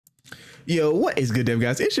Yo, what is good,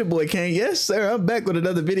 guys? It's your boy Kane. Yes, sir. I'm back with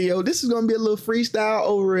another video. This is gonna be a little freestyle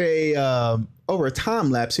over a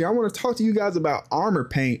time lapse here. I want to talk to you guys about Armor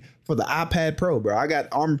Paint for the iPad Pro, bro. I got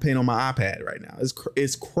Armor Paint on my iPad right now.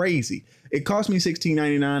 It's crazy. It cost me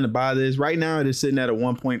 $16.99 to buy this. Right now, it is sitting at a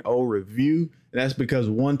 1.0 review. And that's because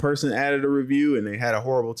one person added a review and they had a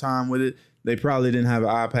horrible time with it. They probably didn't have an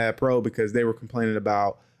iPad Pro because they were complaining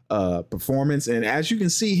about performance. And as you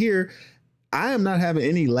can see here, I am not having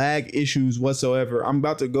any lag issues whatsoever. I'm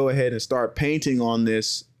about to go ahead and start painting on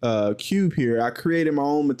this cube here. I created my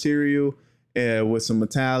own material with some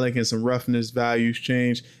metallic and some roughness values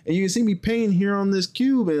changed. And you can see me painting here on this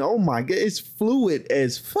cube. And oh my God, it's fluid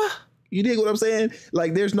as fuck. You dig what I'm saying?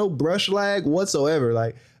 Like there's no brush lag whatsoever.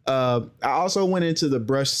 Like I also went into the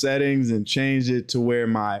brush settings and changed it to where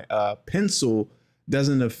my pencil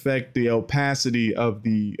doesn't affect the opacity of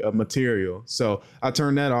the material. So I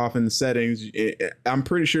turned that off in the settings. I'm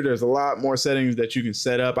pretty sure there's a lot more settings that you can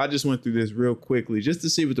set up. I just went through this real quickly just to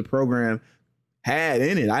see what the program had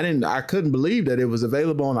in it. I couldn't believe that it was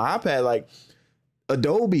available on the iPad. Like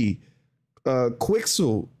Adobe,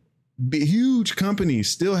 Quixel, huge companies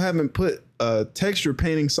still haven't put texture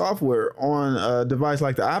painting software on a device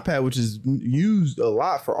like the iPad, which is used a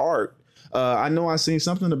lot for art. I know I seen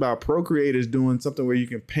something about Procreate is doing something where you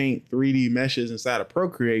can paint 3D meshes inside of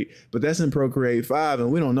Procreate, but that's in Procreate 5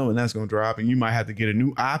 and we don't know when that's going to drop, and you might have to get a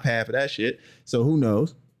new iPad for that shit. So who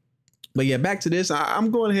knows? But yeah, back to this. I'm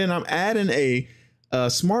going ahead and I'm adding a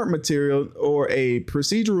smart material or a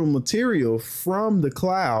procedural material from the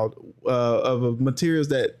cloud of materials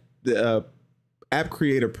that the app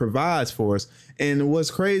creator provides for us. And what's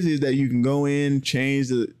crazy is that you can go in, change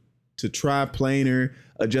to triplanar,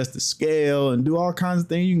 adjust the scale, and do all kinds of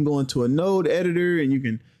things. You can go into a node editor and you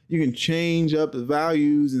can change up the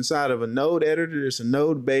values inside of a node editor. It's a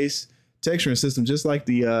node based texturing system, just like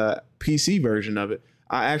the PC version of it.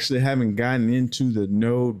 I actually haven't gotten into the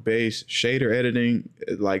node based shader editing,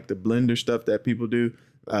 like the Blender stuff that people do.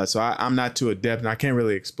 So I'm not too adept and I can't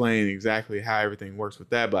really explain exactly how everything works with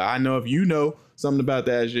that. But I know if you know something about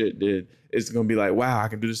that shit, it's going to be like, wow, I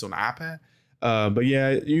can do this on the iPad. But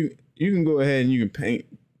yeah, you can go ahead and you can paint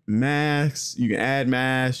masks, you can add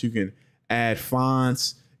masks, you can add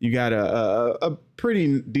fonts. You got a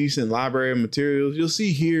pretty decent library of materials. You'll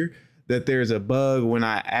see here that there's a bug when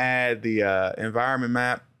I add the environment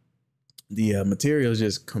map. The materials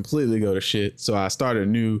just completely go to shit. So I started a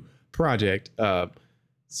new project.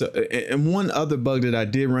 And one other bug that I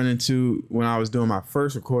did run into when I was doing my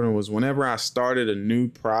first recording was whenever I started a new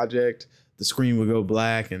project, the screen would go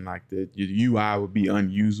black and like the UI would be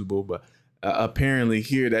unusable. But apparently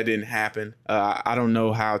here that didn't happen. I don't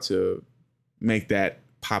know how to make that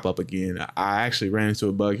pop up again. I actually ran into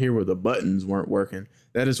a bug here where the buttons weren't working.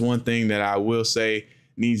 That is one thing that I will say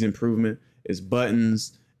needs improvement is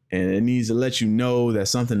buttons, and it needs to let you know that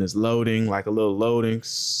something is loading, like a little loading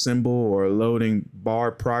symbol or a loading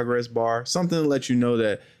bar, progress bar, something to let you know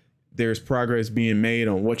that there's progress being made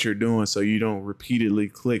on what you're doing so you don't repeatedly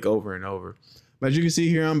click over and over. But as you can see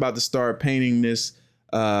here, I'm about to start painting this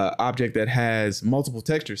object that has multiple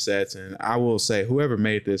texture sets, and I will say whoever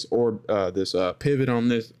made this or this pivot on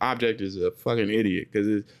this object is a fucking idiot,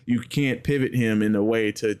 because you can't pivot him in a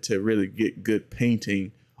way to really get good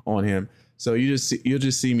painting on him. So you'll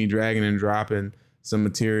just see me dragging and dropping some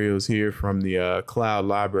materials here from the cloud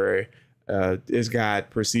library. It's got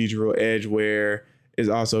procedural edge wear. It's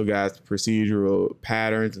also got procedural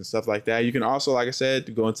patterns and stuff like that. You can also, like I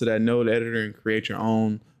said, go into that node editor and create your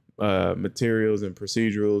own materials and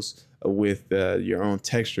procedurals with your own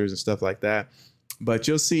textures and stuff like that. But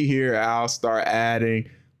you'll see here, I'll start adding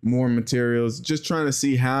more materials, just trying to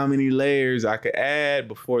see how many layers I could add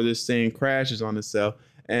before this thing crashes on itself.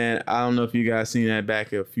 And I don't know if you guys seen that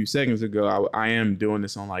back a few seconds ago. I am doing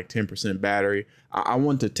this on like 10% battery. I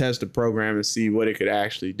want to test the program and see what it could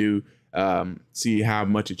actually do. See how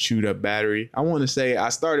much it chewed up battery. I want to say I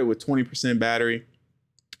started with 20% battery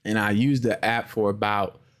and I used the app for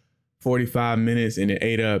about 45 minutes and it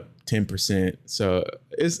ate up 10%. So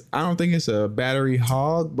I don't think it's a battery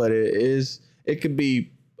hog, but it could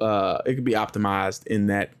be optimized in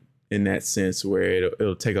that sense where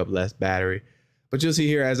it'll take up less battery. But you'll see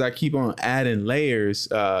here as I keep on adding layers,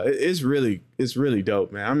 it's really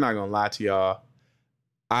dope, man. I'm not gonna lie to y'all.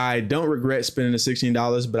 I don't regret spending the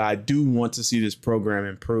 $16, but I do want to see this program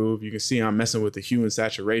improve. You can see I'm messing with the hue and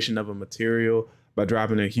saturation of a material by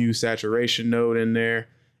dropping a hue saturation node in there.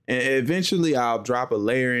 And eventually I'll drop a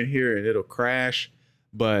layer in here and it'll crash.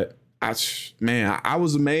 But I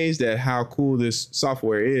was amazed at how cool this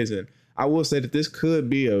software is. And I will say that this could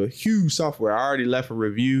be a huge software. I already left a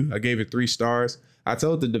review. I gave it 3 stars. I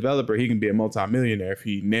told the developer he can be a multimillionaire if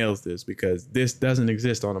he nails this, because this doesn't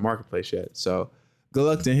exist on the marketplace yet. So good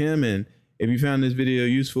luck to him. And if you found this video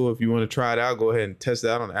useful, if you want to try it out, go ahead and test it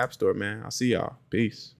out on the App Store, man. I'll see y'all. Peace.